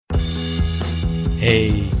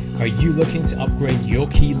Hey, are you looking to upgrade your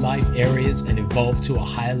key life areas and evolve to a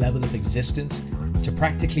higher level of existence? To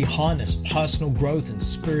practically harness personal growth and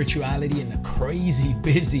spirituality in a crazy,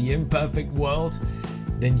 busy, imperfect world?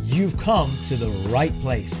 Then you've come to the right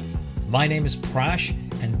place. My name is Prash,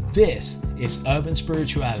 and this is Urban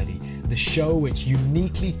Spirituality, the show which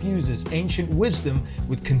uniquely fuses ancient wisdom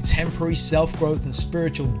with contemporary self-growth and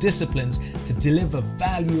spiritual disciplines to deliver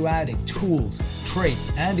value-added tools,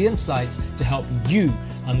 traits, and insights to help you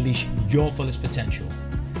unleash your fullest potential.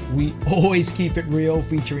 We always keep it real,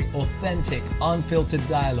 featuring authentic, unfiltered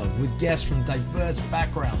dialogue with guests from diverse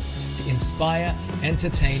backgrounds to inspire,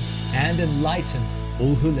 entertain, and enlighten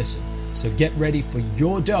all who listen. So get ready for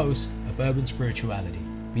your dose of urban spirituality.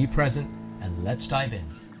 Be present and let's dive in.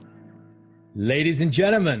 Ladies and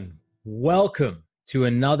gentlemen, welcome to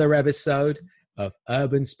another episode of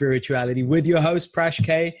Urban Spirituality with your host, Prash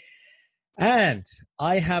K. And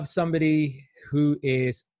I have somebody who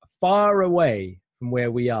is far away from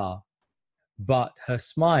where we are, but her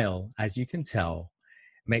smile, as you can tell,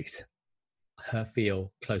 makes her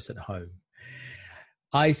feel close at home.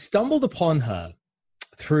 I stumbled upon her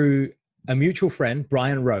through a mutual friend,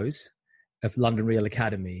 Brian Rose of London Real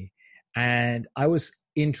Academy, and I was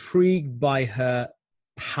intrigued by her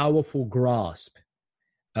powerful grasp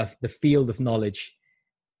of the field of knowledge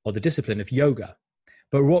or the discipline of yoga.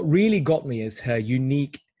 But what really got me is her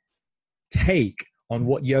unique take on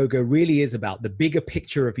what yoga really is about, the bigger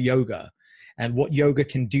picture of yoga and what yoga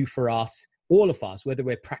can do for us, all of us, whether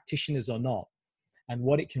we're practitioners or not, and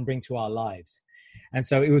what it can bring to our lives. And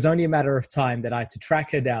so it was only a matter of time that I had to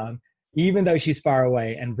track her down, even though she's far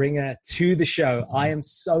away, and bring her to the show. I am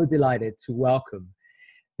so delighted to welcome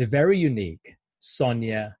the very unique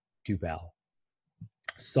Sonia Dubell.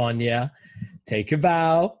 Sonia, take a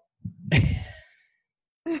bow.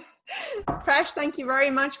 Prash, thank you very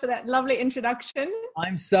much for that lovely introduction.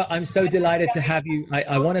 I'm so delighted to have you.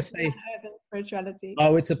 I want to say urban spirituality.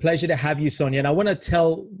 Oh, it's a pleasure to have you, Sonia. And I want to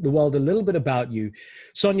tell the world a little bit about you.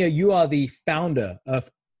 Sonia, you are the founder of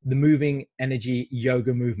the Moving Energy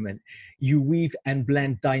Yoga movement. You weave and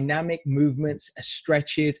blend dynamic movements,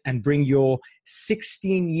 stretches, and bring your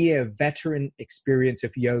 16-year veteran experience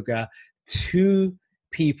of yoga to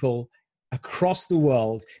people across the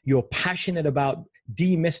world. You're passionate about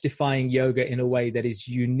demystifying yoga in a way that is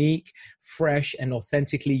unique, fresh, and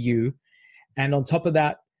authentically you. And on top of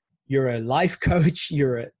that, you're a life coach,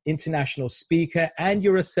 you're an international speaker, and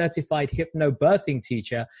you're a certified hypnobirthing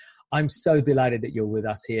teacher. I'm so delighted that you're with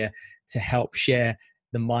us here to help share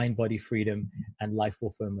the mind, body freedom, and life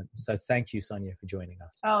fulfillment. So thank you, Sonia, for joining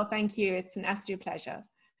us. Oh, thank you. It's an absolute pleasure.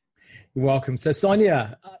 You're welcome. So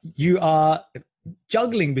Sonia, you are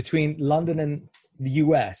juggling between London and the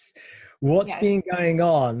US. What's been going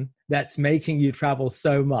on that's making you travel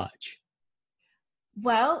so much?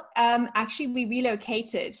 Well, actually, we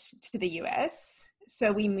relocated to the US.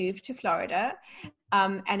 So we moved to Florida.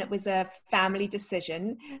 And it was a family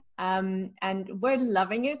decision, and we're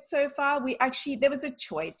loving it so far. There was a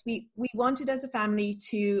choice. We wanted as a family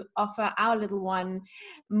to offer our little one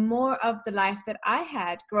more of the life that I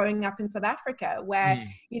had growing up in South Africa, where,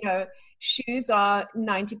 shoes are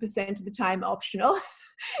 90% of the time optional.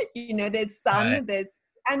 There's sun, Right.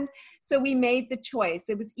 And so we made the choice.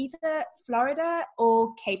 It was either Florida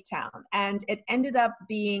or Cape Town, and it ended up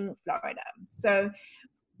being Florida. So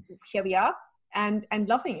here we are. And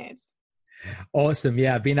loving it. Awesome.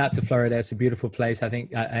 Yeah, I've been out to Florida. It's a beautiful place. I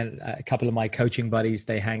think and a couple of my coaching buddies,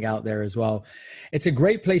 they hang out there as well. It's a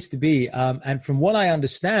great place to be. And from what I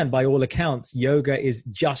understand, by all accounts, yoga is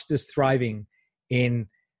just as thriving in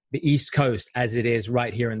the East Coast as it is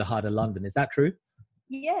right here in the heart of London. Is that true?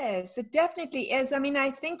 Yes, it definitely is. I mean,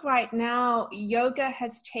 I think right now yoga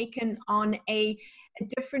has taken on a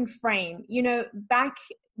different frame. Back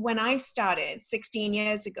when I started 16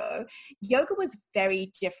 years ago, yoga was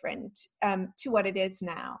very different to what it is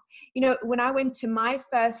now. When I went to my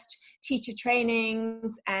first teacher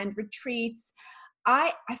trainings and retreats,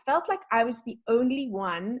 I felt like I was the only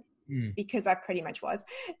one, because I pretty much was,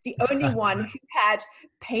 the only one who had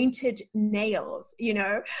painted nails.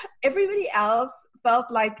 Everybody else felt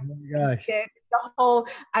like the whole,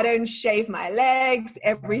 I don't shave my legs,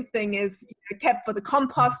 everything is kept for the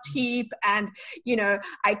compost heap, and I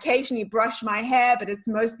occasionally brush my hair, but it's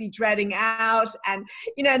mostly dreading out, and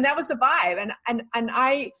and that was the vibe, and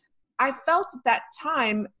I felt at that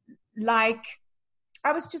time like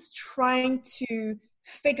I was just trying to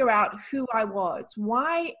figure out who I was,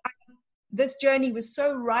 why this journey was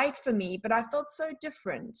so right for me, but I felt so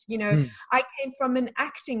different. I came from an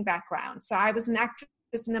acting background. So I was an actress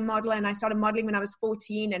and a model, and I started modeling when I was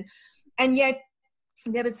 14. And yet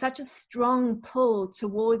there was such a strong pull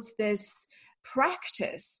towards this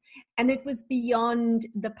practice, and it was beyond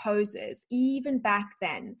the poses. Even back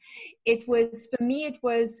then, it was, for me, it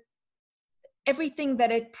was everything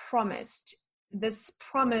that it promised, this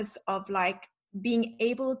promise of like being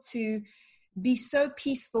able to be so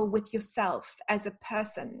peaceful with yourself as a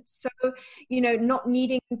person. So, not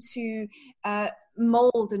needing to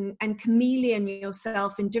mold and chameleon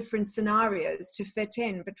yourself in different scenarios to fit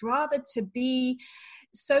in, but rather to be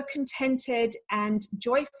so contented and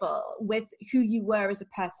joyful with who you were as a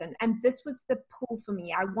person. And this was the pull for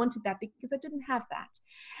me. I wanted that because I didn't have that.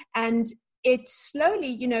 And it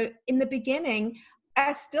slowly, in the beginning,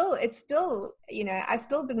 I still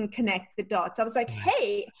didn't connect the dots. I was like,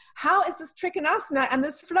 hey, how is this trikonasana and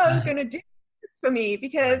this flow going to do this for me?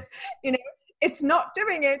 Because, it's not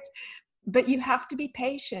doing it. But you have to be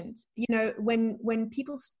patient. When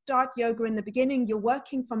people start yoga in the beginning, you're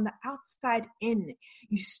working from the outside in.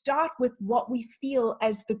 You start with what we feel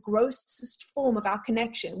as the grossest form of our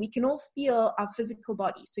connection. We can all feel our physical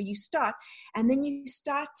body. So you start, and then you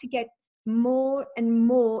start to get more and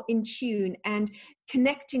more in tune and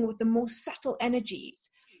connecting with the more subtle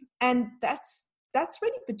energies. And that's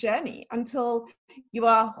really the journey until you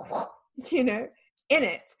are, in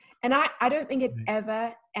it. And I don't think it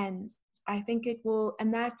ever ends. I think it will,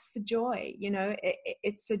 and that's the joy,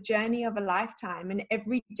 it's a journey of a lifetime, and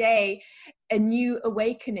every day a new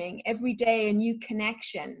awakening, every day a new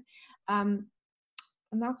connection. And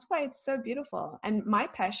that's why it's so beautiful. And my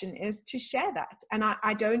passion is to share that. And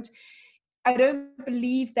I don't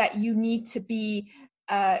believe that you need to be,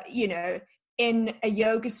 in a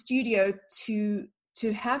yoga studio to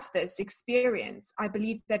have this experience. I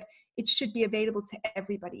believe that it should be available to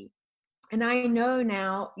everybody. And I know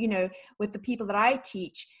now, with the people that I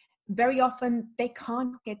teach, very often they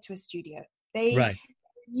can't get to a studio. They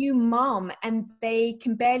new mom and they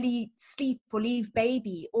can barely sleep or leave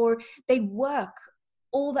baby, or they work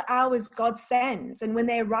all the hours God sends. And when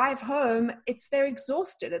they arrive home, they're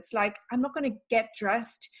exhausted. It's like, I'm not going to get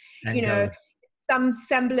dressed, and some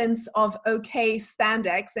semblance of okay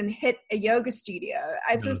spandex and hit a yoga studio.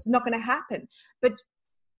 It's just not going to happen. But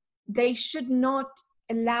they should not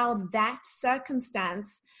allow that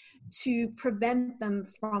circumstance to prevent them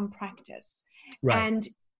from practice. And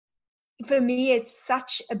for me, it's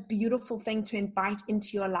such a beautiful thing to invite into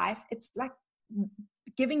your life. It's like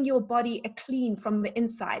giving your body a clean from the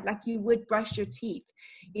inside, like you would brush your teeth.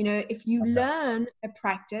 If you learn a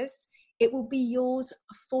practice, it will be yours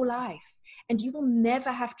for life, and you will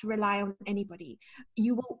never have to rely on anybody.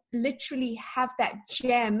 You will literally have that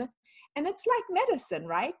gem, and it's like medicine,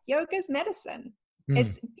 right? Yoga is medicine.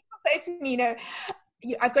 It's, people say to me,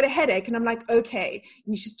 I've got a headache, and I'm like, okay,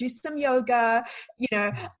 you should do some yoga.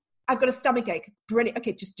 I've got a stomach ache. Brilliant.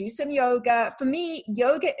 Okay, just do some yoga. For me,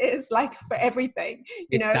 yoga is like for everything.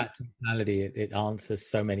 It's that totality. It answers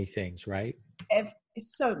so many things, right?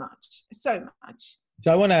 So much. So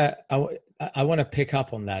I want to pick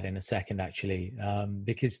up on that in a second, actually,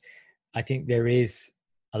 because I think there is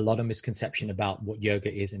a lot of misconception about what yoga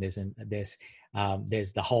is and isn't. There's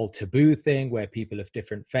the whole taboo thing where people of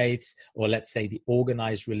different faiths, or let's say the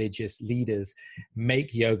organized religious leaders,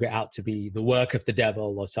 make yoga out to be the work of the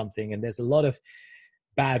devil or something. And there's a lot of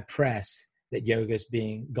bad press that yoga is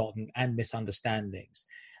being gotten, and misunderstandings.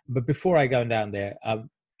 But before I go down there,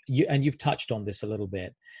 you've touched on this a little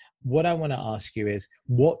bit. What I want to ask you is,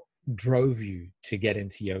 what drove you to get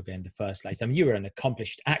into yoga in the first place? I mean, you were an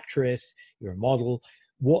accomplished actress, you're a model.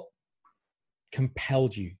 What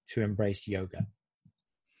compelled you to embrace yoga?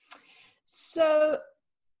 So,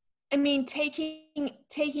 I mean,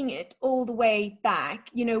 taking it all the way back,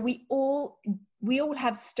 we all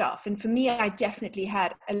have stuff. And for me, I definitely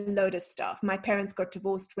had a load of stuff. My parents got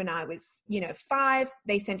divorced when I was, 5.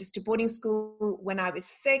 They sent us to boarding school when I was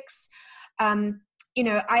 6. I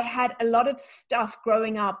had a lot of stuff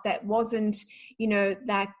growing up that wasn't,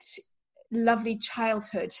 that lovely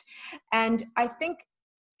childhood. And I think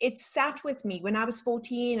it sat with me when I was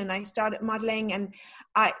 14 and I started modeling, and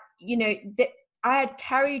I had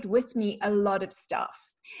carried with me a lot of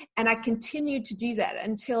stuff, and I continued to do that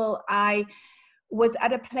until I was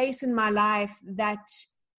at a place in my life that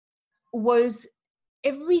was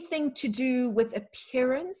everything to do with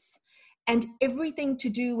appearance and everything to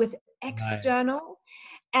do with external,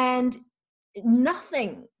 and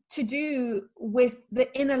nothing to do with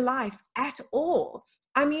the inner life at all.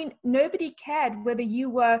 I mean, nobody cared whether you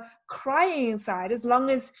were crying inside, as long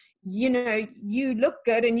as, you look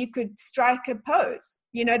good and you could strike a pose.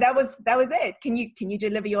 That was it. Can you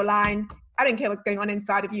deliver your line? I don't care what's going on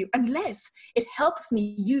inside of you, unless it helps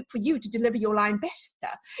for you to deliver your line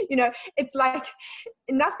better. It's like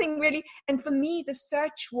nothing really. And for me, the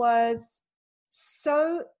search was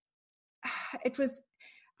so, it was,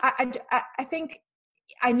 I think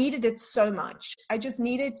I needed it so much. I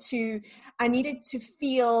needed to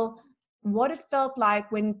feel what it felt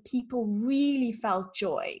like when people really felt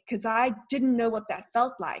joy, because I didn't know what that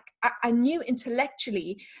felt like. I knew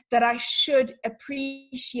intellectually that I should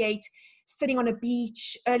appreciate sitting on a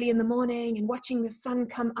beach early in the morning and watching the sun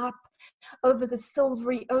come up over the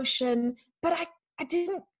silvery ocean, but I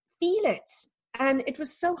didn't feel it. And it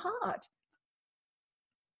was so hard.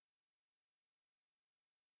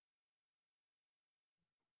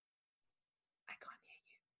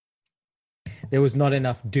 There was not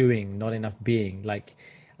enough doing, not enough being. Like,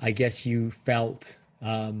 I guess you felt,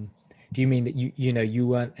 do you mean that you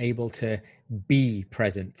weren't able to be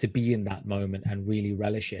present, to be in that moment and really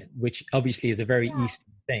relish it, which obviously is a very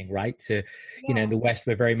Eastern thing, right? In the West,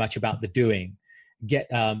 we're very much about the doing.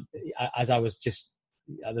 As I was just,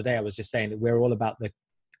 the other day, I was just saying that we're all about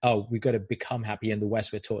we've got to become happy. In the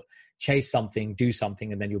West, we're taught, chase something, do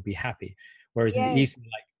something, and then you'll be happy. Whereas in the East,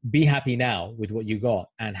 like, be happy now with what you got,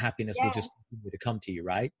 and happiness will just continue to come to you,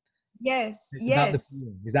 right? Yes. It's about the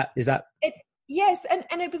feeling. Is that it? Yes, and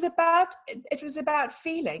it was about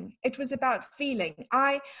feeling. It was about feeling.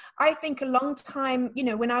 I think a long time,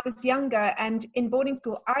 when I was younger and in boarding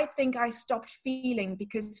school, I think I stopped feeling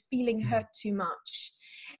because feeling hurt too much.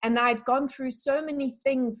 And I'd gone through so many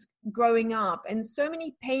things growing up and so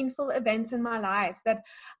many painful events in my life that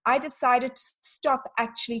I decided to stop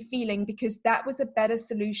actually feeling, because that was a better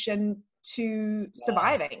solution to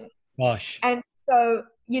surviving. Gosh. And so,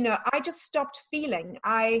 I just stopped feeling.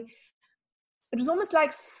 It was almost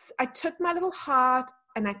like I took my little heart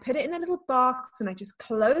and I put it in a little box and I just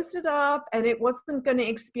closed it up, and it wasn't going to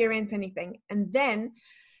experience anything. And then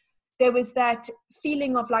there was that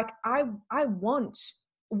feeling of like, I want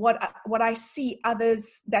what I see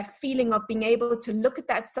others, that feeling of being able to look at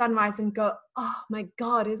that sunrise and go, oh my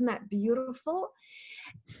God, isn't that beautiful?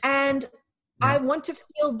 And I want to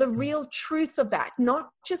feel the real truth of that,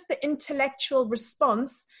 not just the intellectual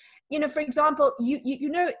response. For example,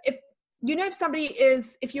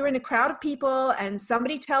 if you're in a crowd of people and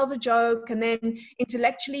somebody tells a joke and then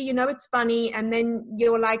intellectually, it's funny, and then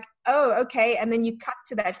you're like, oh, okay. And then you cut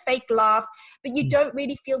to that fake laugh, but you don't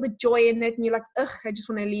really feel the joy in it. And you're like, ugh, I just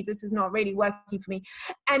want to leave. This is not really working for me.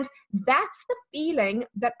 And that's the feeling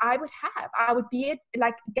that I would have. I would be at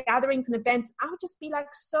like gatherings and events. I would just be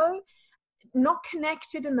like so not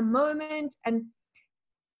connected in the moment. And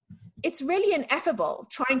it's really ineffable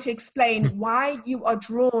trying to explain why you are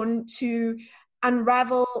drawn to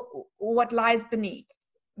unravel what lies beneath.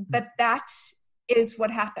 But that is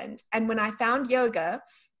what happened. And when I found yoga,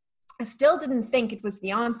 I still didn't think it was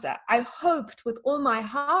the answer. I hoped with all my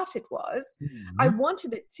heart it was. Mm-hmm. I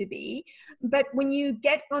wanted it to be. But when you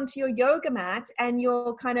get onto your yoga mat and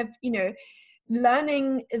you're kind of,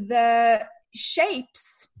 learning the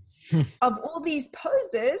shapes of all these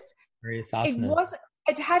poses,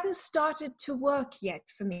 it hadn't started to work yet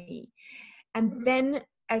for me. And then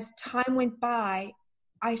as time went by,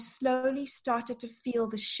 I slowly started to feel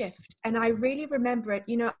the shift. And I really remember it.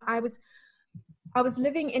 I was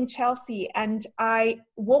living in Chelsea, and I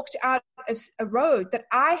walked out a road that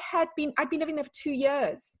I'd been living there for 2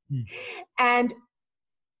 years. Mm. And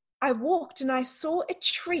I walked and I saw a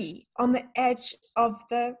tree on the edge of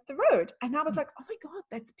the road. And I was like, oh my God,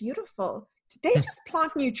 that's beautiful. Did they just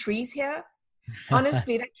plant new trees here?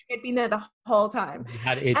 Honestly, that tree had been there the whole time.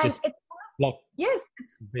 It's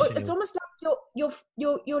almost like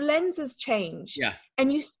your lenses change,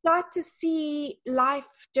 and you start to see life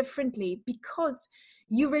differently, because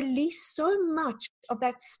you release so much of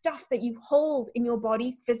that stuff that you hold in your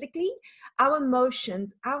body physically, our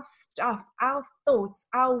emotions, our stuff, our thoughts,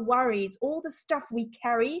 our worries, all the stuff we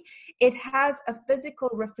carry. It has a physical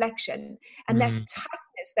reflection, and that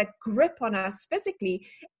tightness, that grip on us physically,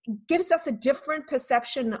 gives us a different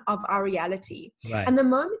perception of our reality. Right. And the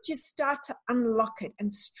moment you start to unlock it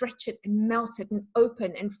and stretch it and melt it and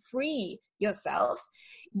open and free yourself,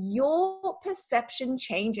 your perception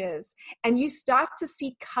changes, and you start to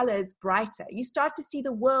see colors brighter. You start to see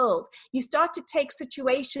the world. You start to take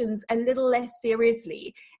situations a little less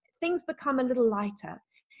seriously. Things become a little lighter.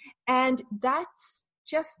 And that's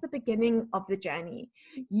just the beginning of the journey.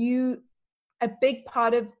 A big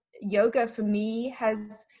part of yoga for me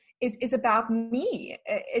is about me.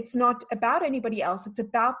 It's not about anybody else. It's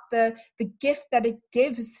about the gift that it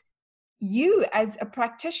gives you as a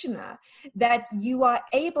practitioner, that you are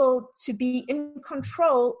able to be in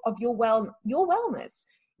control of your wellness.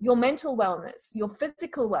 your mental wellness, your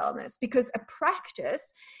physical wellness, because a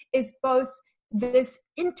practice is both this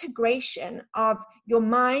integration of your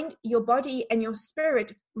mind, your body, and your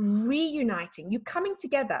spirit reuniting, you coming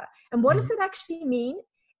together. And what does that actually mean?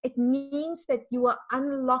 It means that you are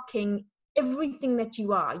unlocking everything that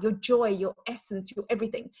you are, your joy, your essence, your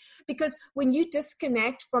everything. Because when you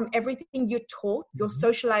disconnect from everything you're taught, your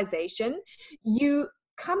socialization, you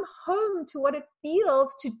come home to what it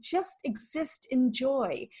feels to just exist in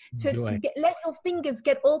joy, to let your fingers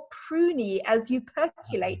get all pruny as you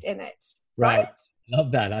percolate in it. Right?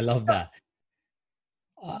 Love that. I love that.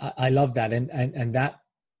 I love that. And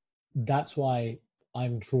that's why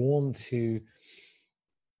I'm drawn to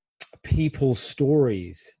people's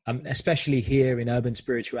stories, especially here in Urban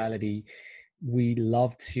Spirituality. We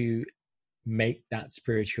love to make that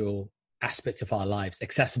spiritual aspect of our lives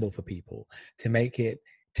accessible for people, to make it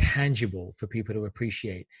tangible for people to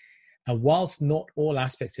appreciate. And whilst not all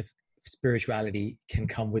aspects of spirituality can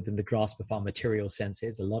come within the grasp of our material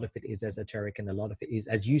senses, a lot of it is esoteric, and a lot of it is,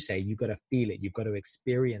 as you say, you've got to feel it, you've got to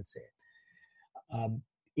experience it.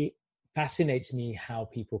 It fascinates me how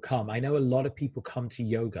people come. I know a lot of people come to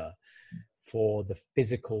yoga for the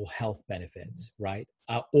physical health benefits, right?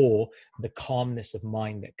 Or the calmness of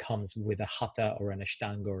mind that comes with a hatha or an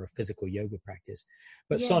ashtanga or a physical yoga practice.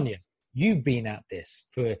 But yes, Sonia, you've been at this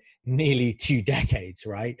for nearly 2 decades,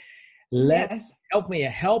 right? Let's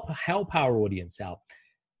help our audience out.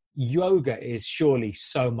 Yoga is surely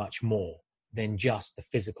so much more than just the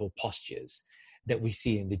physical postures that we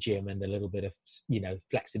see in the gym and a little bit of,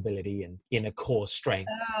 flexibility and inner core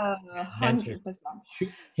strength. 100%.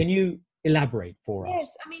 Can you elaborate for us?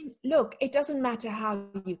 Yes, I mean, look, it doesn't matter how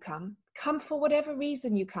you come. Come for whatever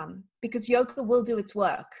reason you come, because yoga will do its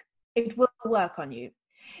work. It will work on you.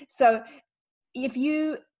 So if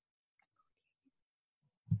you...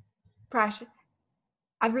 Prash,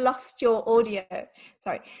 I've lost your audio.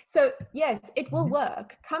 Sorry. So yes, it will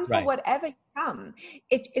work. Come for whatever you come.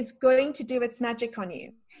 It is going to do its magic on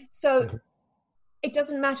you. So it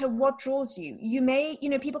doesn't matter what draws you. You may,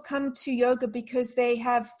 people come to yoga because they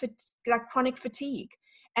have chronic fatigue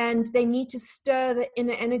and they need to stir the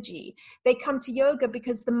inner energy. They come to yoga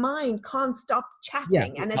because the mind can't stop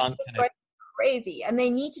chatting and it's going crazy, and they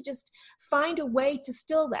need to just find a way to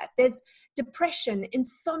still that. There's depression,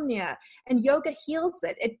 insomnia, and yoga heals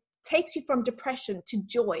it. It takes you from depression to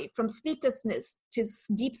joy, from sleeplessness to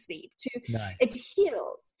deep sleep, it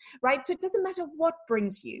heals, right? So it doesn't matter what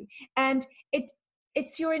brings you, and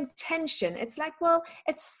it's your intention. It's like, well,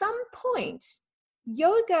 at some point,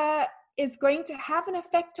 yoga is going to have an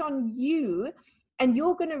effect on you, and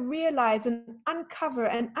you're going to realize and uncover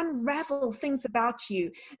and unravel things about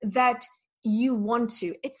you that you want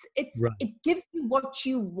to. It gives you what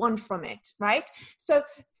you want from it, right? So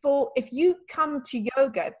if you come to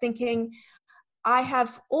yoga thinking, I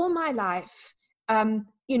have all my life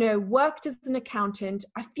worked as an accountant,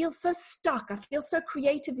 I feel so stuck, I feel so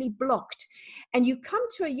creatively blocked, and you come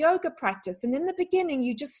to a yoga practice, and in the beginning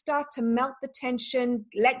you just start to melt the tension,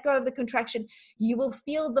 let go of the contraction, you will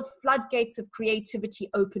feel the floodgates of creativity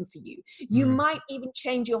open for you. You might even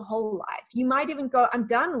change your whole life. You might even go, I'm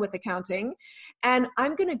done with accounting and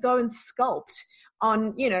I'm going to go and sculpt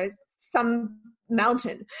on some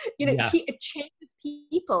mountain. It changes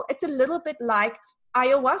people. It's a little bit like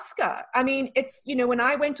ayahuasca. I mean, it's, when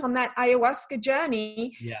I went on that ayahuasca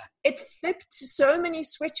journey, it flipped so many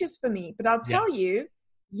switches for me. But I'll tell you,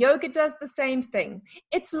 yoga does the same thing.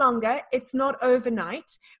 It's longer. It's not overnight,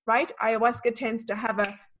 right? Ayahuasca tends to have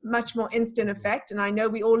a much more instant effect. And I know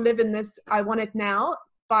we all live in this I want it now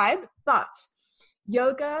vibe, but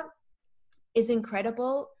yoga is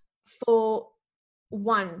incredible for,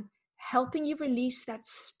 one, helping you release that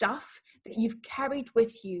stuff that you've carried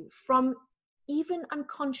with you from even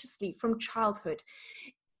unconsciously from childhood.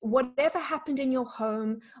 Whatever happened in your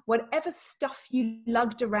home, whatever stuff you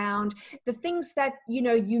lugged around, the things that,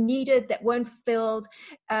 you needed that weren't filled,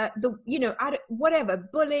 whatever,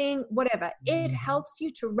 bullying, whatever, it helps you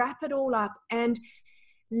to wrap it all up and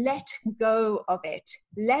let go of it.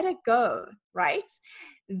 Let it go, right?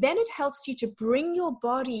 Then it helps you to bring your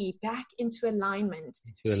body back into alignment.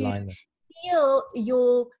 Feel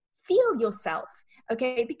yourself.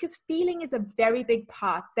 Okay, because feeling is a very big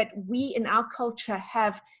part that we in our culture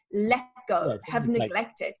have let go, have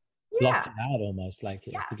neglected. Blocked it out almost,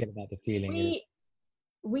 forget about the feeling.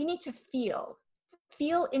 We need to feel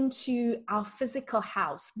into our physical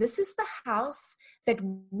house. This is the house that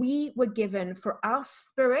we were given for our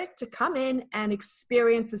spirit to come in and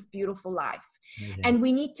experience this beautiful life. Amazing. And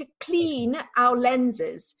we need to clean our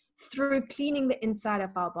lenses through cleaning the inside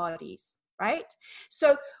of our bodies. right?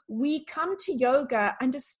 So we come to yoga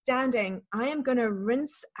understanding I am going to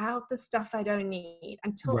rinse out the stuff I don't need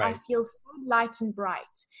until I feel so light and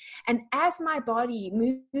bright. And as my body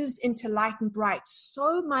moves into light and bright,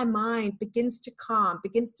 so my mind begins to calm,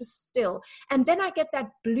 begins to still. And then I get that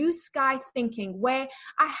blue sky thinking where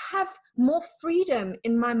I have more freedom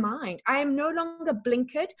in my mind. I am no longer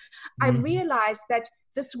blinkered. I realize that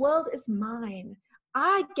this world is mine.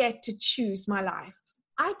 I get to choose my life.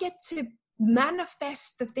 I get to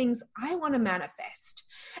manifest the things I want to manifest.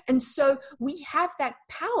 And so we have that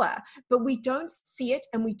power, but we don't see it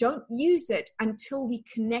and we don't use it until we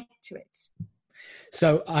connect to it.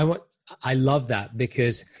 So I love that,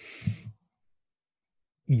 because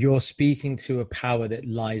you're speaking to a power that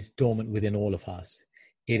lies dormant within all of us.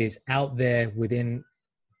 It is out there within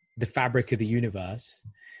the fabric of the universe.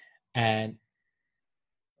 And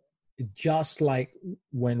just like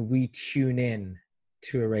when we tune in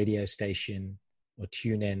to a radio station or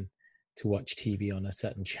tune in to watch TV on a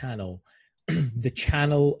certain channel, the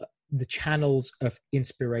channels of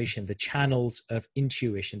inspiration, the channels of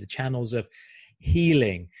intuition, the channels of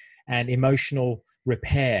healing and emotional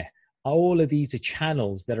repair, all of these are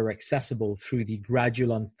channels that are accessible through the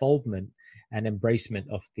gradual unfoldment and embracement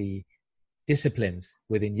of the disciplines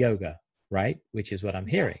within yoga, right? Which is what I'm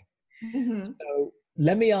hearing. So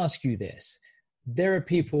let me ask you this. There are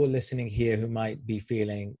people listening here who might be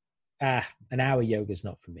feeling, an hour yoga is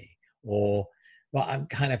not for me, or, well, I'm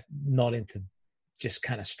kind of not into just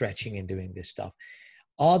kind of stretching and doing this stuff.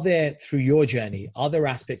 Are there, through your journey, are there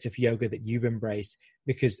aspects of yoga that you've embraced?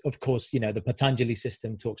 Because of course, the Patanjali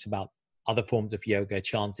system talks about other forms of yoga,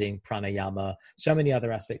 chanting, pranayama, so many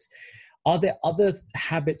other aspects. Are there other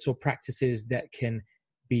habits or practices that can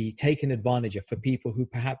be taken advantage of for people who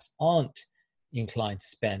perhaps aren't inclined to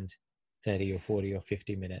spend 30 or 40 or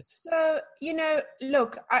 50 minutes? So,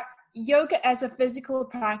 look, yoga as a physical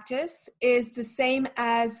practice is the same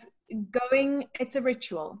as it's a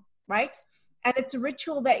ritual, right? And it's a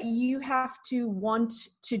ritual that you have to want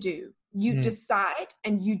to do. You decide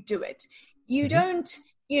and you do it. You don't,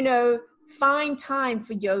 find time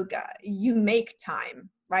for yoga. You make time,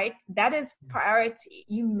 right? That is priority.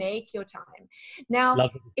 You make your time. Now,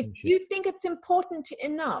 if you think it's important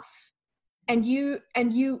enough, and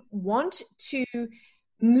you want to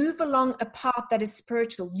move along a path that is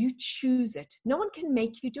spiritual, you choose it. No one can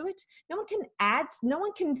make you do it. No one can no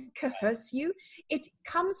one can coerce you. It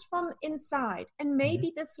comes from inside. And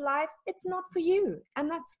maybe this life, it's not for you. And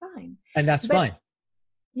that's fine. And that's fine.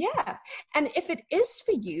 Yeah. And if it is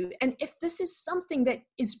for you, and if this is something that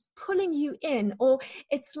is pulling you in, or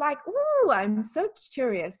it's like, oh, I'm so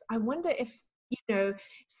curious. I wonder if,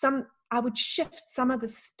 I would shift some of the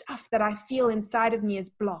stuff that I feel inside of me as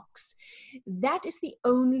blocks. That is the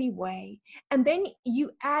only way. And then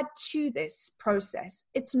you add to this process.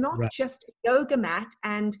 It's not just a yoga mat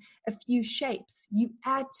and a few shapes. You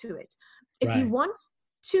add to it. If you want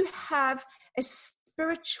to have a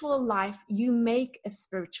spiritual life, you make a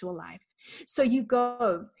spiritual life. So you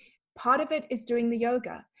go. Part of it is doing the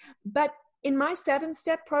yoga. But in my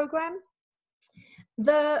 7-step program,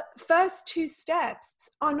 the first 2 steps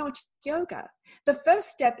are not yoga. The first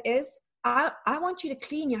step is, I want you to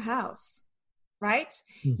clean your house, right?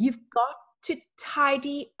 You've got to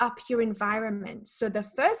tidy up your environment. So the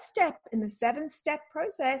first step in the 7-step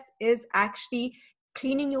process is actually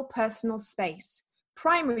cleaning your personal space,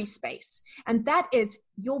 primary space. And that is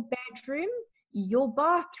your bedroom, your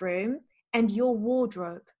bathroom, and your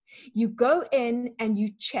wardrobe. You go in and you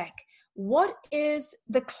check, what is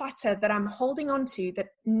the clutter that I'm holding on to that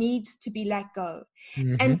needs to be let go?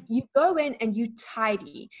 And you go in and you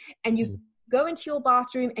tidy, and you go into your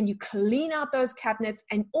bathroom and you clean out those cabinets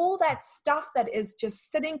and all that stuff that is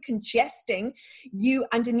just sitting, congesting you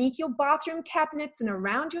underneath your bathroom cabinets and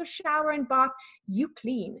around your shower and bath. You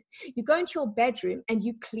clean. You go into your bedroom and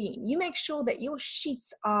you clean. You make sure that your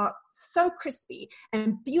sheets are so crispy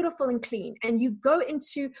and beautiful and clean. And you go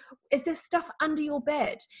into, is there stuff under your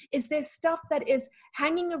bed? Is there stuff that is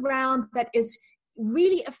hanging around that is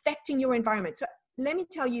really affecting your environment? So let me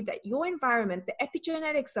tell you that your environment, the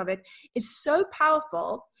epigenetics of it, is so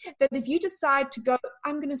powerful that if you decide to go,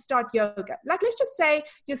 I'm going to start yoga. Like, let's just say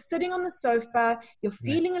you're sitting on the sofa, you're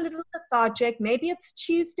feeling a little lethargic. Maybe it's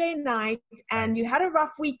Tuesday night and you had a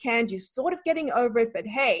rough weekend. You're sort of getting over it, but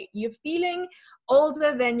hey, you're feeling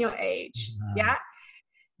older than your age. Yeah.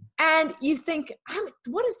 And you think,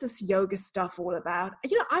 what is this yoga stuff all about?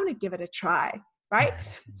 I'm going to give it a try. Right?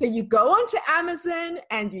 So you go onto Amazon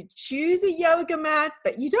and you choose a yoga mat,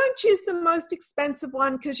 but you don't choose the most expensive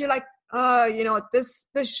one because you're like, oh, you know what, this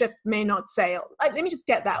ship may not sail. Let me just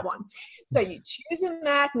get that one. So you choose a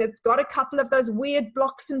mat, and it's got a couple of those weird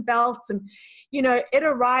blocks and belts, and, you know, it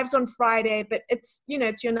arrives on Friday, but it's, you know,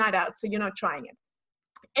 it's your night out, so you're not trying it.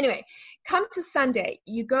 Anyway, come to Sunday,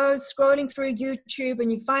 you go scrolling through YouTube and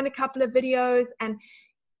you find a couple of videos and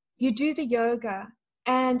you do the yoga,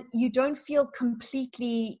 and you don't feel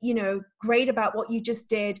completely, you know, great about what you just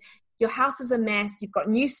did. Your house is a mess. You've got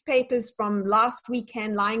newspapers from last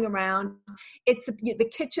weekend lying around.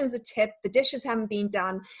 The kitchen's a tip. The dishes haven't been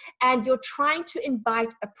done. And you're trying to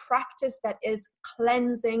invite a practice that is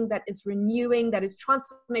cleansing, that is renewing, that is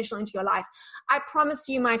transformational into your life. I promise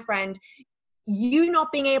you, my friend, you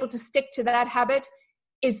not being able to stick to that habit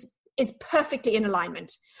is perfectly in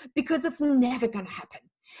alignment, because it's never going to happen.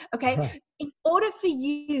 Okay. Right. In order for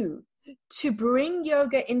you to bring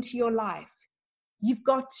yoga into your life, you've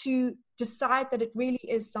got to decide that it really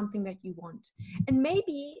is something that you want. And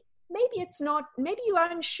maybe it's not, maybe you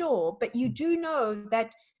are unsure, but you do know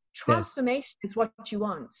that transformation is what you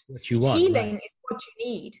want. Healing is what you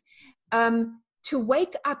need. To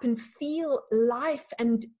wake up and feel life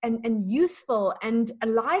and youthful and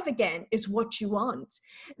alive again is what you want.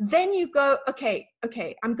 Then you go, okay,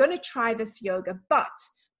 I'm going to try this yoga, but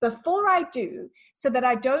before I do, so that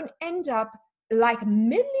I don't end up like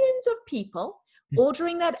millions of people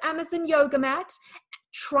ordering that Amazon yoga mat,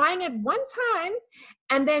 trying it one time,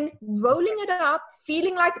 and then rolling it up,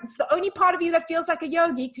 feeling like it's the only part of you that feels like a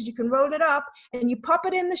yogi, because you can roll it up and you pop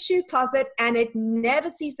it in the shoe closet and it never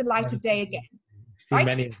sees the light of day again.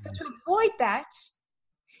 Right? So to avoid that,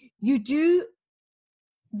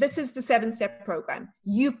 this is the 7-step program.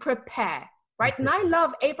 You prepare, right? And I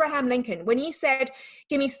love Abraham Lincoln when he said,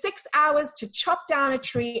 give me 6 hours to chop down a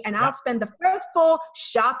tree and I'll spend the first 4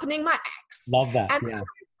 sharpening my axe. Love that. And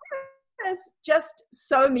it's just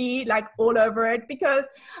so me, like all over it, because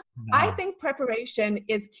I think preparation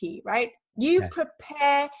is key, right? You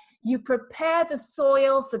prepare the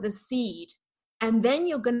soil for the seed, and then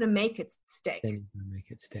you're going to make it stick. I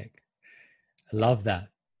love that.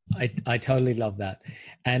 I totally love that.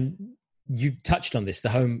 And you've touched on this, the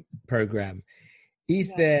home program.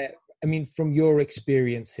 Is there, I mean, from your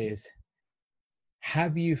experiences,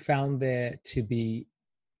 have you found there to be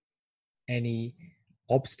any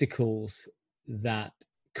obstacles that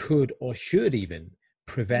could or should even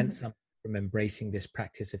prevent someone from embracing this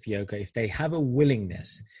practice of yoga? If they have a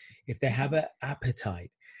willingness, if they have an appetite,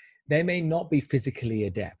 they may not be physically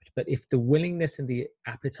adept, but if the willingness and the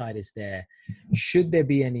appetite is there, should there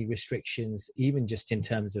be any restrictions, even just in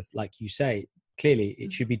terms of, like you say, clearly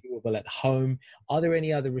it should be doable at home. Are there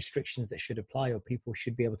any other restrictions that should apply, or people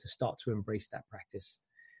should be able to start to embrace that practice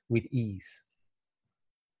with ease?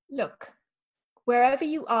 Look, wherever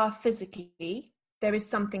you are physically, there is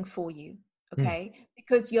something for you. Okay.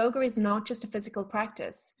 Because yoga is not just a physical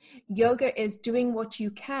practice. Yoga is doing what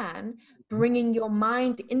you can, bringing your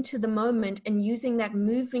mind into the moment and using that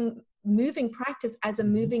moving practice as a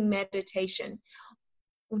moving meditation.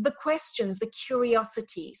 The questions, the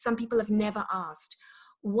curiosity, some people have never asked.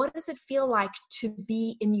 What does it feel like to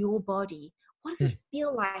be in your body? What does it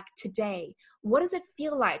feel like today? What does it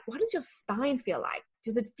feel like? What does your spine feel like?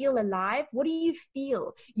 Does it feel alive? What do you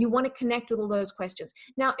feel? You want to connect with all those questions.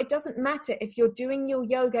 Now, it doesn't matter if you're doing your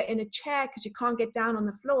yoga in a chair because you can't get down on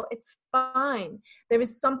the floor. It's fine. There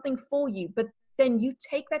is something for you. But then you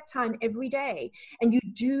take that time every day and you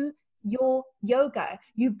do your yoga.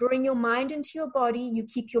 You bring your mind into your body. You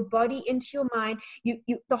keep your body into your mind.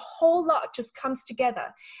 The whole lot just comes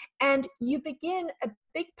together. And you begin, a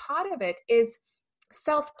big part of it is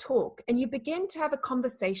self-talk, and you begin to have a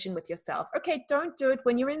conversation with yourself. Okay, don't do it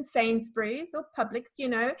when you're in Sainsbury's or Publix,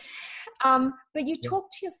 but you talk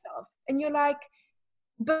to yourself and you're like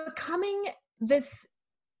becoming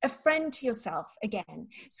a friend to yourself again.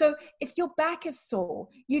 So if your back is sore,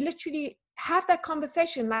 you literally have that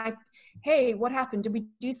conversation like, hey, what happened? Did we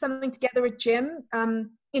do something together at gym?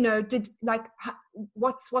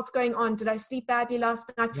 What's going on? Did I sleep badly last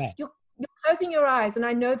night? Yeah. You're closing your eyes, and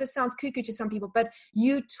I know this sounds cuckoo to some people, but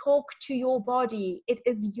you talk to your body. It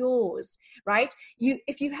is yours, right?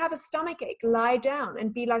 If you have a stomach ache, lie down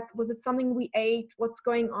and be like, was it something we ate? What's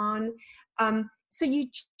going on? So you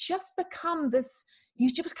just become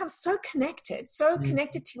so connected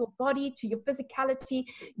to your body, to your physicality.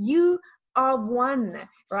 You are one,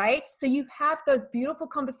 right? So you have those beautiful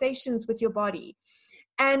conversations with your body,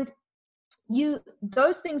 and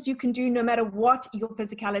those things you can do no matter what your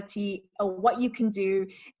physicality or what you can do.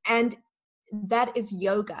 And that is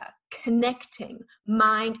yoga. connecting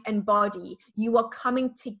mind and body. You are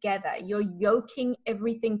coming together. You're yoking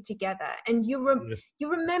everything together, and you're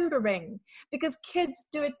remembering, because kids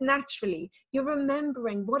do it naturally. You're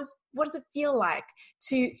remembering what does it feel like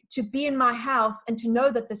to be in my house and to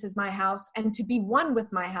know that this is my house and to be one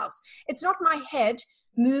with my house. It's not my head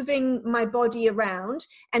moving my body around,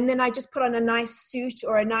 and then I just put on a nice suit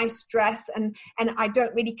or a nice dress and I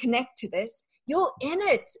don't really connect to this. You're in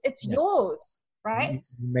it. It's yours, right?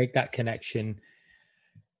 You make that connection.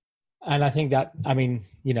 And I think that, I mean,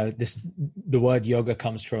 you know, the word yoga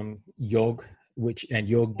comes from yog, and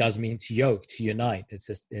yog does mean to yoke, to unite. It's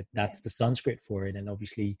just, that's the Sanskrit for it. And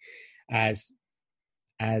obviously as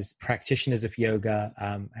practitioners of yoga,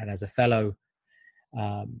 and as a fellow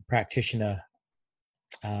practitioner,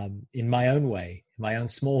 in my own way, my own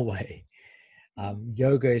small way,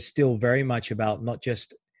 yoga is still very much about not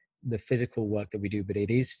just the physical work that we do, but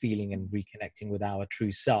it is feeling and reconnecting with our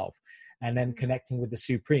true self, and then connecting with the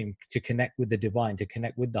supreme, to connect with the divine, to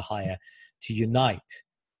connect with the higher, to unite,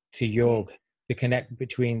 to yoga, to connect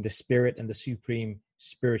between the spirit and the supreme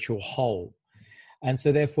spiritual whole. And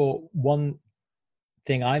so therefore, one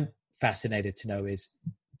thing I'm fascinated to know is,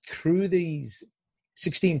 through these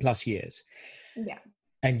 16 plus years,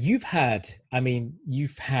 and you've had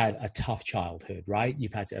a tough childhood, right?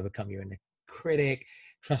 You've had to overcome your inner critic,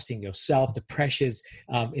 trusting yourself, the pressures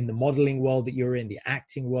in the modeling world that you're in, the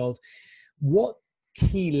acting world. What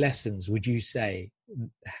key lessons would you say,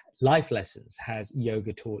 life lessons, has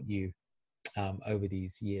yoga taught you over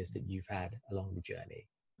these years that you've had along the journey?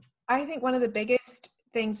 I think one of the biggest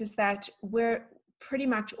things is that we're pretty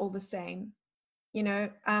much all the same. You know,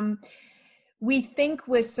 we think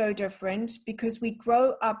we're so different because we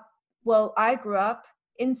grow up, well, I grew up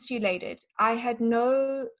insulated. I had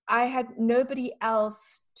nobody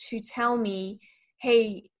else to tell me,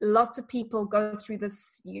 hey, lots of people go through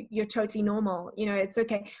this. You're totally normal. You know, it's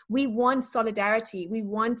okay. We want solidarity. We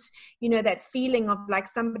want, you know, that feeling of like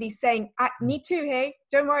somebody saying, me too. Hey,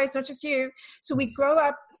 don't worry. It's not just you. So we grow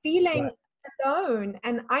up feeling alone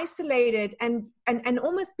and isolated, and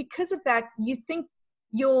almost because of that, you think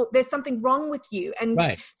there's something wrong with you. And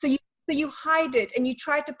so you hide it, and you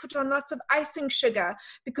try to put on lots of icing sugar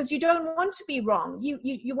because you don't want to be wrong.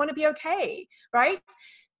 You want to be okay, right?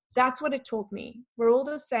 That's what it taught me. We're all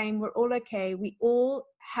the same. We're all okay. We all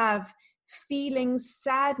have feelings,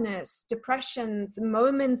 sadness, depressions,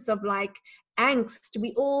 moments of like angst.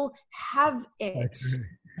 We all have it.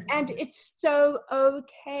 And it's so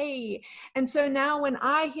okay. And so now when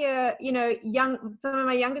I hear, you know, some of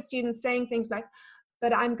my younger students saying things like,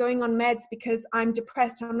 but I'm going on meds because I'm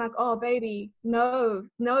depressed, I'm like, oh baby, no,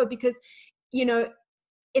 because, you know,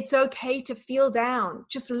 it's okay to feel down.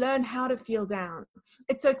 Just learn how to feel down.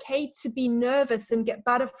 It's okay to be nervous and get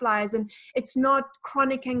butterflies, and it's not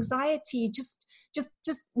chronic anxiety. Just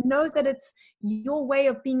know that it's your way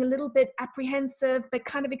of being a little bit apprehensive but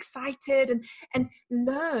kind of excited, and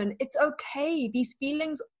learn. It's okay. These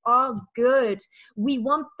feelings are good. We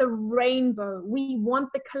want the rainbow. We want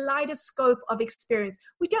the kaleidoscope of experience.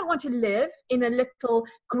 We don't want to live in a little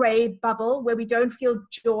gray bubble where we don't feel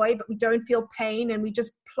joy, but we don't feel pain, and we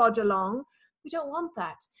just plod along. We don't want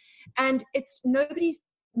that. And it's nobody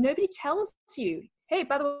tells you, hey,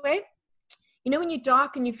 by the way, you know, when you're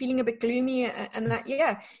dark and you're feeling a bit gloomy and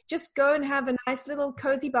that, just go and have a nice little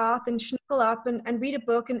cozy bath and schnickle up and read a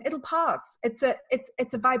book, and it'll pass. It's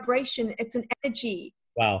a vibration. It's an energy.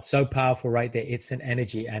 Wow. So powerful right there. It's an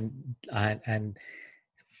energy. And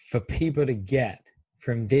for people to get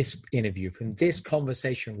from this interview, from this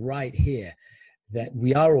conversation right here, that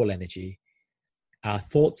we are all energy, our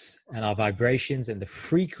thoughts and our vibrations and the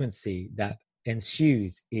frequency that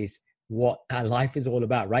ensues is what our life is all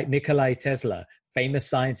about, right? Nikola Tesla, famous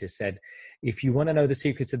scientist, said, if you want to know the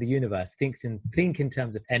secrets of the universe, think in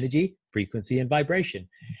terms of energy, frequency, and vibration.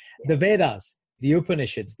 The Vedas, the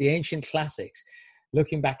Upanishads, the ancient classics,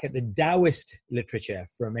 looking back at the Taoist literature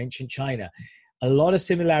from ancient China, a lot of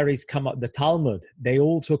similarities come up. The Talmud, they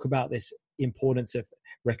all talk about this importance of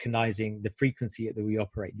recognizing the frequency that we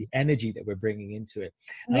operate, the energy that we're bringing into it.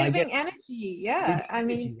 Moving energy, I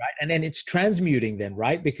mean, right? And then it's transmuting then,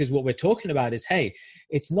 right? Because what we're talking about is, hey,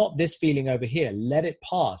 it's not this feeling over here. Let it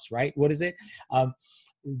pass, right? What is it? Matra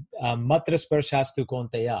sparsastu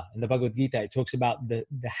konteya. In the Bhagavad Gita, it talks about the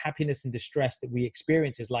happiness and distress that we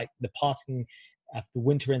experience is like the passing of the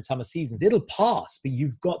winter and summer seasons. It'll pass, but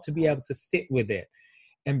you've got to be able to sit with it,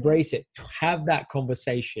 embrace it, have that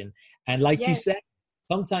conversation. And like you said,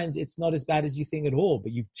 sometimes it's not as bad as you think at all,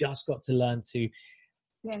 but you've just got to learn to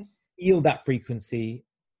feel that frequency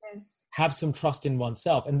Yes. have some trust in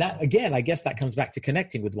oneself. And that, again, I guess that comes back to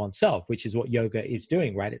connecting with oneself, which is what yoga is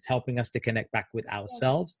doing, right? It's helping us to connect back with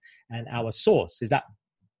ourselves and our source. Is that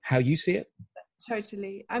how you see it?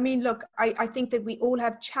 Totally. I mean, look, I think that we all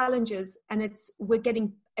have challenges, and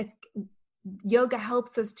yoga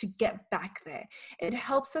helps us to get back there. It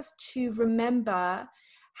helps us to remember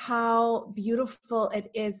how beautiful it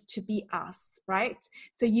is to be us, right?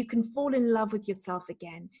 So you can fall in love with yourself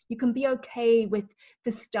again. You can be okay with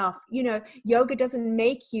the stuff. You know, yoga doesn't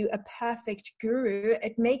make you a perfect guru.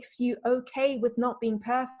 It makes you okay with not being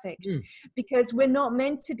perfect, because we're not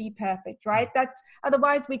meant to be perfect, right?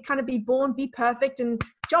 Otherwise we'd kind of be born, be perfect, and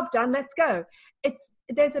job done, let's go.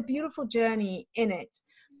 There's a beautiful journey in it.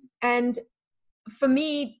 And for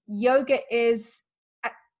me, yoga is,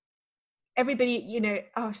 everybody, you know,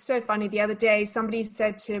 so funny. The other day, somebody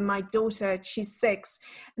said to my daughter, she's 6,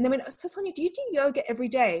 and they went, "So Sonia, do you do yoga every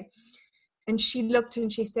day?" And she looked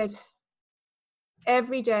and she said,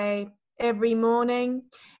 "Every day, every morning,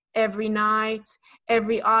 every night,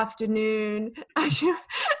 every afternoon."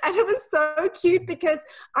 And it was so cute, because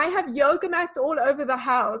I have yoga mats all over the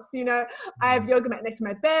house. You know, I have yoga mat next to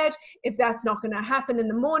my bed. If that's not going to happen in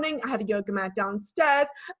the morning, I have a yoga mat downstairs.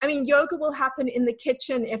 I mean, yoga will happen in the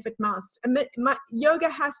kitchen if it must. Yoga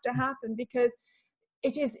has to happen, because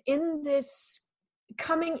it is in this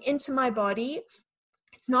coming into my body.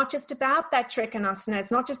 It's not just about that Trikonasana.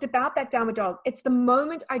 It's not just about that downward dog. It's the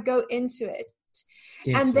moment I go into it.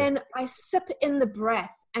 And then I sip in the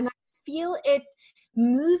breath, and I feel it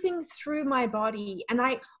moving through my body. And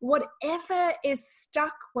whatever is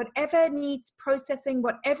stuck, whatever needs processing,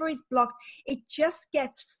 whatever is blocked, it just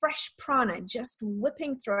gets fresh prana just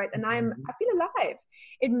whipping through it. And I feel alive.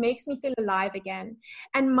 It makes me feel alive again.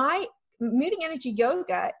 And my moving energy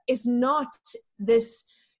yoga is not this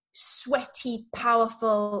sweaty,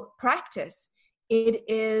 powerful practice. It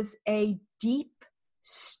is a deep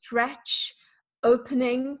stretch,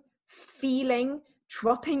 opening, feeling,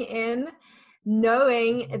 dropping in,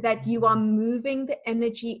 knowing that you are moving the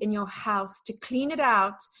energy in your house to clean it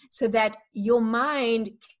out, so that your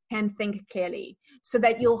mind can think clearly, so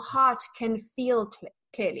that your heart can feel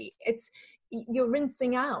clearly. You're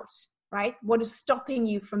rinsing out, right? What is stopping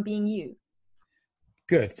you from being you.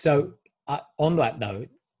 Good. So on that note,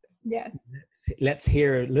 yes, let's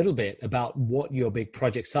hear a little bit about what your big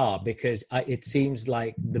projects are, because it seems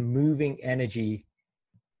like the moving energy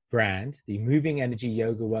brand, the moving energy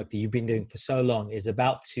yoga work that you've been doing for so long, is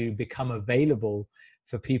about to become available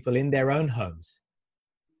for people in their own homes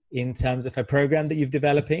in terms of a program that you're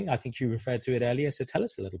developing. I think you referred to it earlier. So tell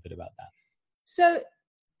us a little bit about that. So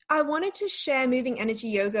I wanted to share moving energy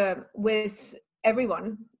yoga with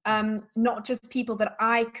everyone, not just people that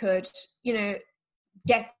I could, you know,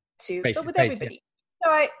 get to, but with everybody.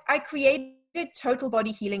 So I created Total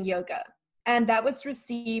Body Healing Yoga, and that was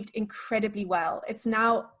received incredibly well.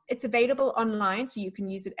 It's available online, so you can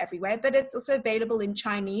use it everywhere, but it's also available in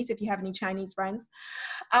Chinese if you have any Chinese friends.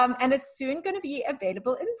 And it's soon going to be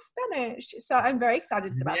available in Spanish. So I'm very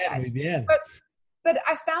excited about that. Yeah. But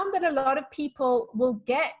I found that a lot of people will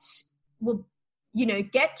get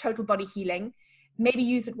total body healing, maybe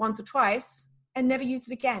use it once or twice and never use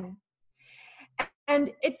it again.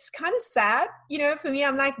 And it's kind of sad, you know, for me.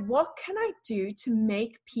 I'm like, what can I do to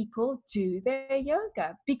make people do their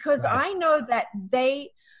yoga? Because I know that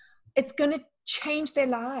it's going to change their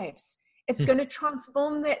lives. It's going to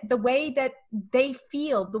transform the way that they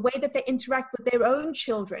feel, the way that they interact with their own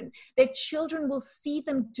children. Their children will see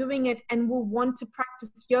them doing it and will want to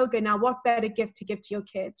practice yoga. Now, what better gift to give to your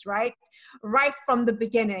kids, right? Right from the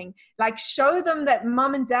beginning. Like, show them that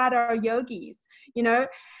mom and dad are yogis, you know?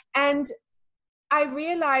 And I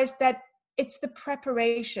realized that it's the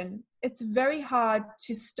preparation. It's very hard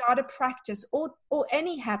to start a practice or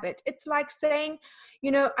any habit. It's like saying,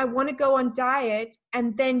 you know, I want to go on diet,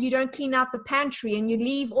 and then you don't clean out the pantry and you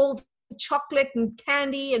leave all the chocolate and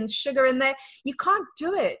candy and sugar in there. You can't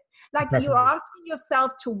do it. Like, you're asking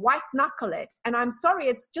yourself to white knuckle it. And I'm sorry,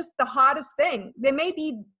 it's just the hardest thing. There may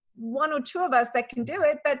be one or two of us that can do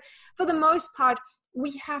it, but for the most part,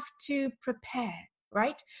 we have to prepare.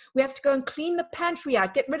 Right? We have to go and clean the pantry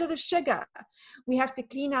out, get rid of the sugar. We have to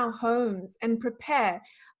clean our homes and prepare.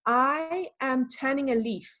 I am turning a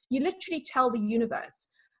leaf. You literally tell the universe,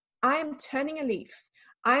 I am turning a leaf.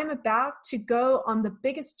 I am about to go on the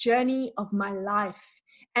biggest journey of my life.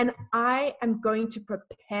 And I am going to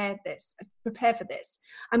prepare for this.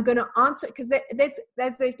 I'm going to answer, because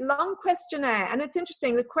there's a long questionnaire. And it's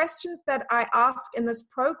interesting, the questions that I ask in this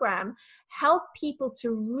program help people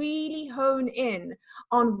to really hone in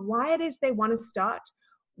on why it is they want to start,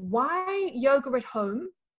 why yoga at home,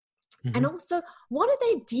 And also, what are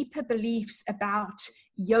their deeper beliefs about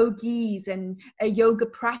yogis and a yoga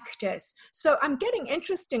practice? So I'm getting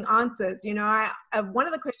interesting answers. You know, one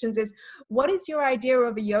of the questions is, what is your idea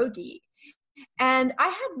of a yogi? And I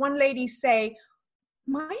had one lady say,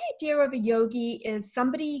 my idea of a yogi is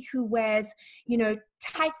somebody who wears, you know,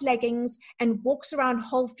 tight leggings and walks around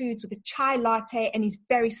Whole Foods with a chai latte, and he's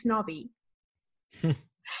very snobby. And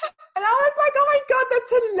I was like, oh my God, that's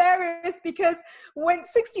hilarious. Because when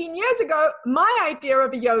 16 years ago, my idea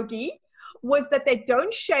of a yogi was that they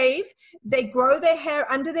don't shave, they grow their hair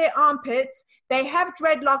under their armpits, they have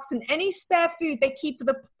dreadlocks, and any spare food they keep for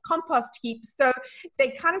the compost heap. So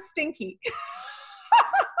they kind of stinky.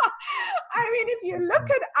 I mean, if you look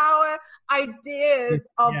at our ideas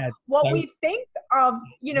of what we think of,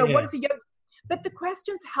 you know, what is a yoga, but the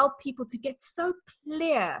questions help people to get so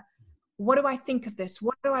clear. What do I think of this?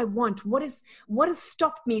 What do I want? What has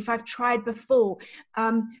stopped me if I've tried before?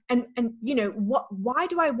 And you know, why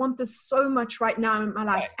do I want this so much right now in my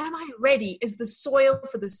life? Right. Am I ready? Is the soil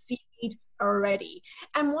for the seed already?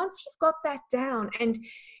 And once you've got that down and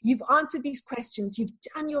you've answered these questions, you've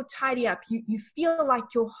done your tidy up, you feel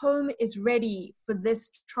like your home is ready for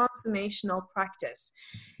this transformational practice,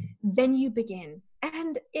 then you begin.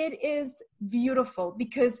 And it is beautiful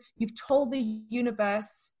because you've told the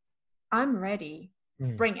universe, I'm ready,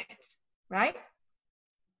 bring it, right?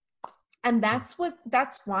 And that's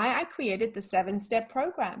why I created the 7-step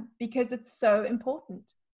program, because it's so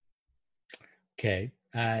important. Okay.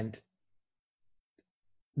 And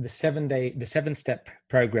the 7-step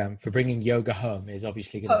program for bringing yoga home is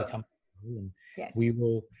obviously going to become, and yes. we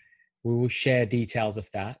will share details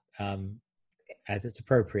of that as it's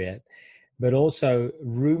appropriate. But also,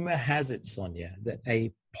 rumor has it, Sonia, that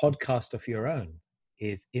a podcast of your own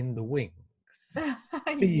is in the wings.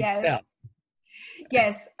 Yes.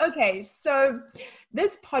 Yes. Okay. So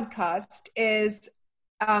this podcast is,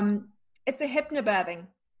 it's a hypnobirthing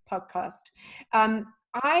podcast.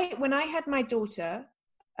 When I had my daughter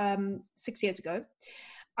 6 years ago,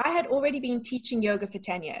 I had already been teaching yoga for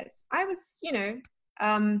 10 years. I was, you know,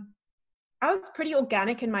 I was pretty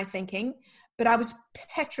organic in my thinking, but I was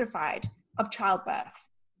petrified of childbirth.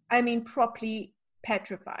 I mean, properly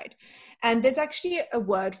petrified. And there's actually a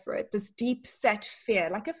word for it, this deep set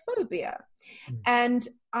fear, like a phobia. And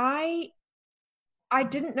I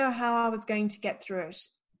didn't know how I was going to get through it.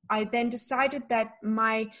 I then decided that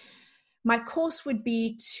my course would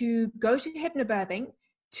be to go to hypnobirthing,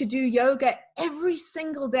 to do yoga every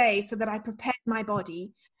single day so that I prepared my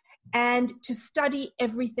body, and to study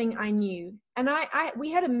everything I knew. And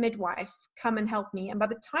we had a midwife come and help me. And by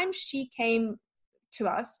the time she came to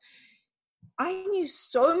us, I knew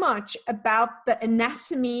so much about the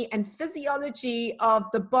anatomy and physiology of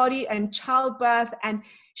the body and childbirth. And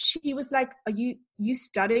she was like, are you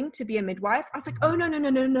studying to be a midwife? I was like, oh,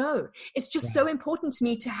 no. It's just so important to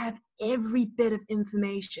me to have every bit of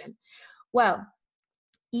information. Well,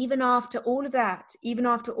 even after all of that, even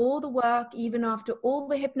after all the work, even after all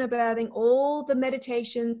the hypnobirthing, all the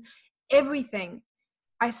meditations, everything,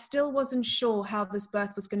 I still wasn't sure how this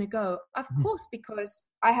birth was going to go. Of course, because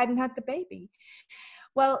I hadn't had the baby.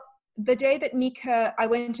 Well, the day that I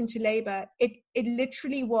went into labor, it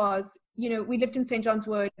literally was, you know, we lived in St. John's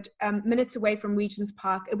Wood, minutes away from Regent's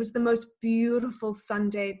Park. It was the most beautiful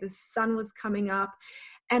Sunday. The sun was coming up.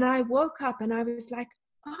 And I woke up and I was like,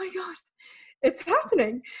 oh my God, it's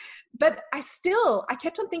happening. But I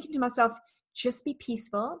kept on thinking to myself, just be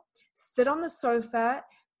peaceful, sit on the sofa,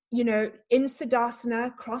 you know, in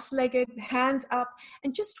Siddhasana, cross-legged, hands up,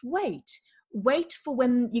 and just wait for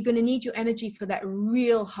when you're going to need your energy for that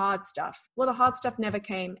real hard stuff. Well, the hard stuff never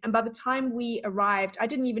came. And by the time we arrived, I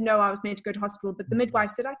didn't even know I was meant to go to hospital, but the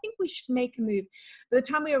midwife said, I think we should make a move. By the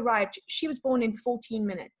time we arrived, she was born in 14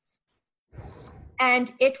 minutes.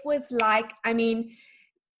 And it was like, I mean,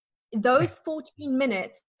 those 14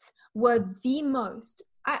 minutes were the most,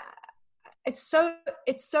 it's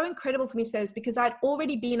so incredible for me to say this, because I'd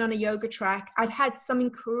already been on a yoga track. I'd had some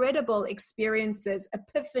incredible experiences,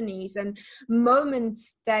 epiphanies, and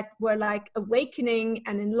moments that were like awakening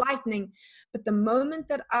and enlightening. But the moment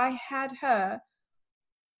that I had her,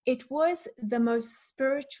 it was the most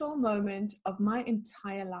spiritual moment of my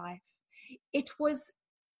entire life. It was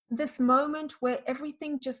this moment where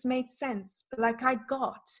everything just made sense. Like I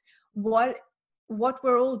got what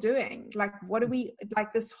we're all doing. Like, what are we,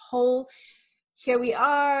 like this whole, here we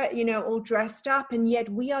are, you know, all dressed up, and yet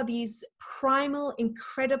we are these primal,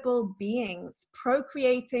 incredible beings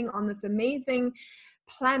procreating on this amazing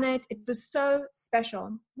planet. It was so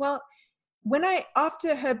special. Well,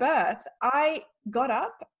 after her birth, I got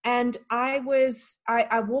up and I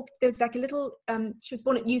walked. There's like a little, she was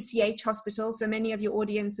born at UCH hospital. So many of your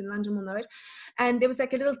audience in London will know it. And there was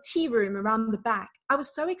like a little tea room around the back. I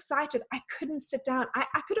was so excited. I couldn't sit down.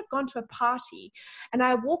 I could have gone to a party, and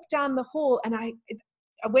I walked down the hall and I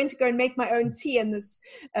went to go and make my own tea. And this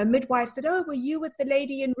midwife said, "Oh, were you with the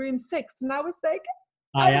lady in room 6?" And I was like,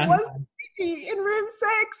 I was in room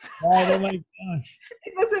 6. Oh my gosh.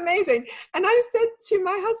 It was amazing. And I said to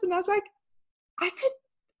my husband, I was like, I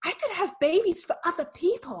could have babies for other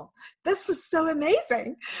people. This was so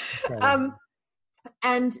amazing. Okay.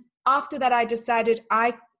 And after that, I decided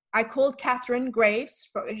I called Catherine Graves.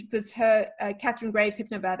 It was her Catherine Graves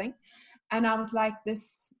Hypnobirthing. And I was like,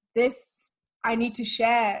 this I need to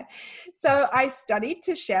share. So I studied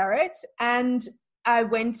to share it. And I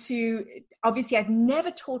went to, obviously I'd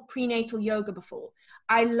never taught prenatal yoga before.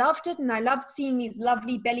 I loved it, and I loved seeing these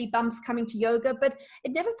lovely belly bumps coming to yoga, but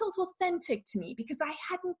it never felt authentic to me because I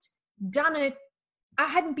hadn't done it. I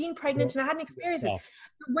hadn't been pregnant and I hadn't experienced it.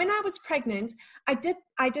 But when I was pregnant, I did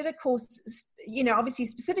a course, obviously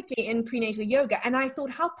specifically in prenatal yoga. And I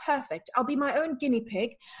thought, how perfect. I'll be my own guinea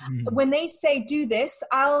pig. When they say do this,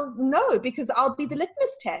 I'll know because I'll be the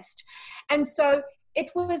litmus test. And so it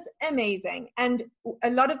was amazing. And a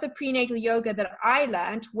lot of the prenatal yoga that I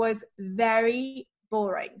learned was very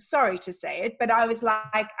boring. Sorry to say it, but I was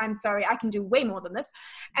like, I'm sorry, I can do way more than this.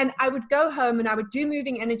 And I would go home and I would do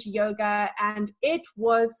moving energy yoga, and it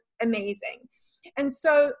was amazing. And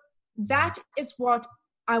so that is what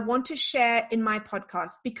I want to share in my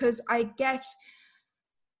podcast, because I get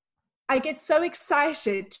so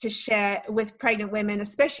excited to share with pregnant women,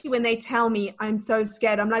 especially when they tell me I'm so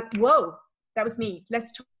scared. I'm like, whoa, that was me.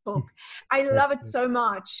 Let's talk. I love it so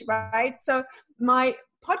much, right? So my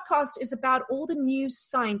podcast is about all the new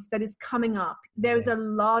science that is coming up. There's a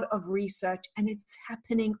lot of research, and it's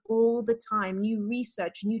happening all the time. New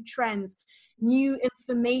research, new trends, new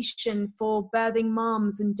information for birthing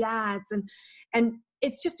moms and dads. And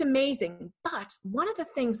it's just amazing. But one of the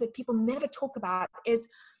things that people never talk about is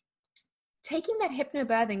taking that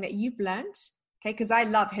hypnobirthing that you've learned, okay, because I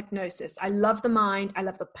love hypnosis. I love the mind. I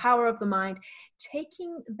love the power of the mind.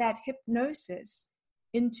 Taking that hypnosis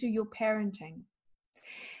into your parenting.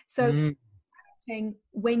 So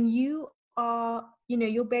when you are,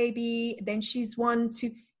 your baby, then she's 1,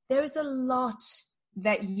 2, there is a lot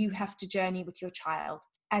that you have to journey with your child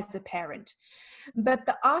as a parent. But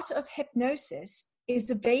the art of hypnosis is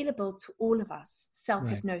available to all of us,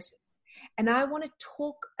 self-hypnosis. Right. And I want to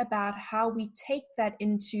talk about how we take that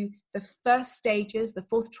into the first stages, the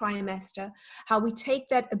 4th trimester, how we take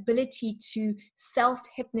that ability to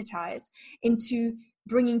self-hypnotize into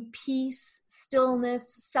bringing peace,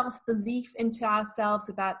 stillness, self-belief into ourselves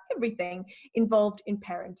about everything involved in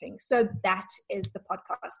parenting. So that is the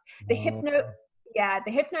podcast, the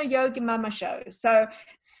Hypno Yoga Mama Show. So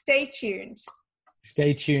stay tuned.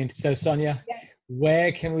 Stay tuned. So Sonia,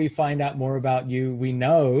 where can we find out more about you? We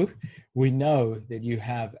know that you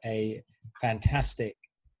have a fantastic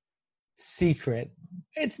secret.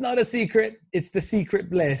 It's not a secret. It's the Secret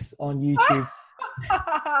Bliss on YouTube.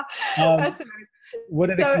 That's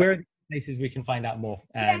where are the places we can find out more?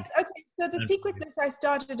 Yes, okay. So the Secret Bliss I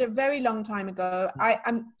started a very long time ago. I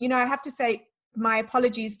have to say my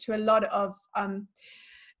apologies to a lot of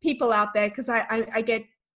people out there, because I get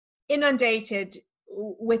inundated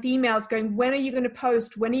with emails going, when are you going to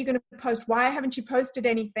post? When are you going to post? Why haven't you posted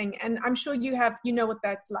anything? And I'm sure you know what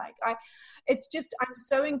that's like. It's just, I'm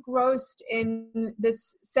so engrossed in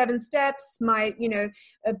this 7 steps, my,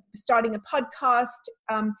 starting a podcast,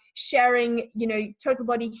 sharing, total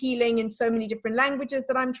body healing in so many different languages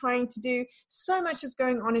that I'm trying to do. So much is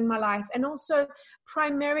going on in my life. And also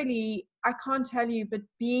primarily, I can't tell you, but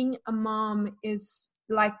being a mom is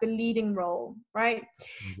like the leading role, right?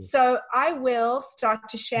 Mm-hmm. So I will start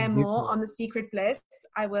to share more on the Secret Bliss.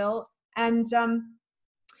 I will. And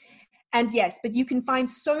yes, but you can find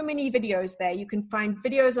so many videos there. You can find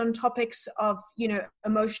videos on topics of,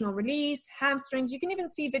 emotional release, hamstrings. You can even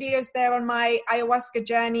see videos there on my ayahuasca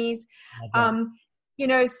journeys.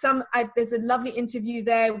 There's a lovely interview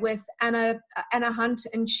there with Anna Hunt,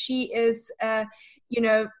 and she is,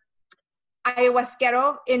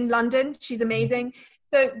 ayahuasquero in London. She's amazing.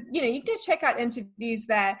 So, you can check out interviews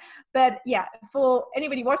there. But yeah, for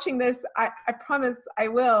anybody watching this, I promise I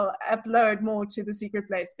will upload more to the Secret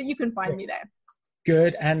Place, but you can find me there.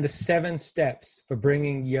 Good. And the 7 steps for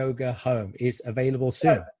bringing yoga home is available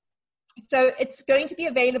soon. So it's going to be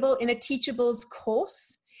available in a Teachables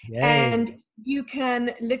course. Yay. And you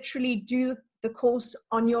can literally do the course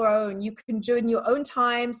on your own. You can do it in your own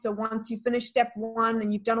time. So once you finish step 1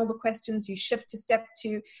 and you've done all the questions, you shift to step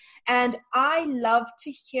 2. And I love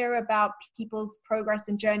to hear about people's progress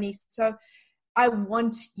and journeys. So I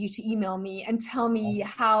want you to email me and tell me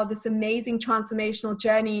how this amazing transformational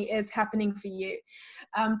journey is happening for you.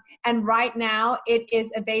 And right now it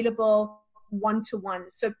is available one-to-one.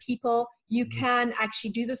 So people, you can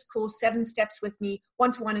actually do this course 7 steps with me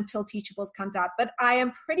one-to-one until Teachables comes out. But I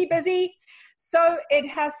am pretty busy. So it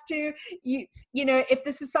has to, you know, if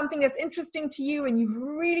this is something that's interesting to you and you've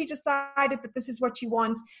really decided that this is what you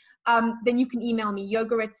want, then you can email me,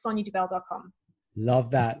 yoga@soniadubell.com.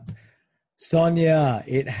 Love that. Sonia,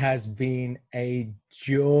 it has been a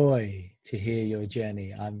joy to hear your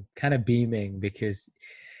journey. I'm kind of beaming because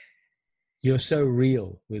you're so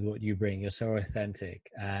real with what you bring. You're so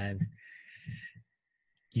authentic, and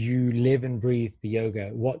you live and breathe the yoga.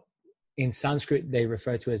 What in Sanskrit they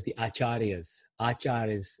refer to as the acharyas.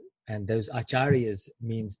 Acharyas, and those acharyas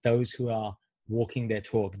means those who are walking their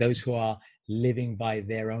talk, those who are living by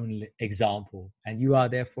their own example. And you are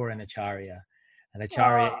therefore an acharya. An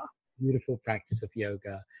acharya is a beautiful practice of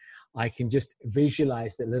yoga. I can just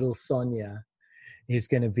visualize that little Sonia is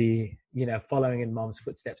going to be, you know, following in mom's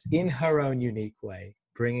footsteps in her own unique way,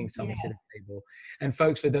 bringing something to the table. And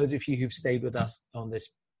folks, for those of you who've stayed with us on this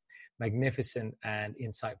magnificent and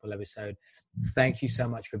insightful episode, thank you so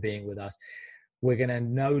much for being with us. We're going to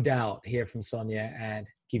no doubt hear from Sonia and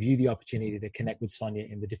give you the opportunity to connect with Sonia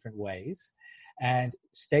in the different ways. And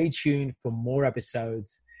stay tuned for more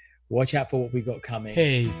episodes. Watch out for what we got coming.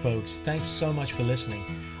 Hey folks, thanks so much for listening.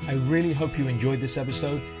 I really hope you enjoyed this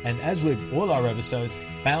episode, and as with all our episodes,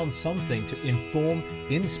 found something to inform,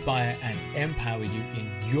 inspire, and empower you in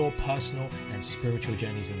your personal and spiritual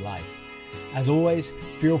journeys in life. As always,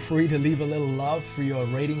 feel free to leave a little love through your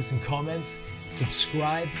ratings and comments,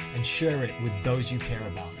 subscribe, and share it with those you care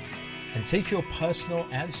about. And take your personal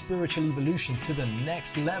and spiritual evolution to the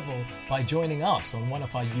next level by joining us on one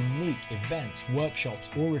of our unique events, workshops,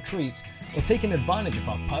 or retreats, or taking advantage of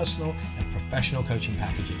our personal and professional coaching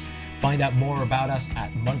packages. Find out more about us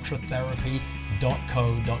at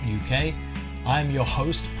mantratherapy.co.uk. I'm your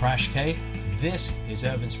host, Prash K. This is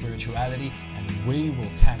Urban Spirituality, and we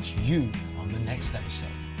will catch you on the next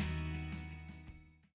episode.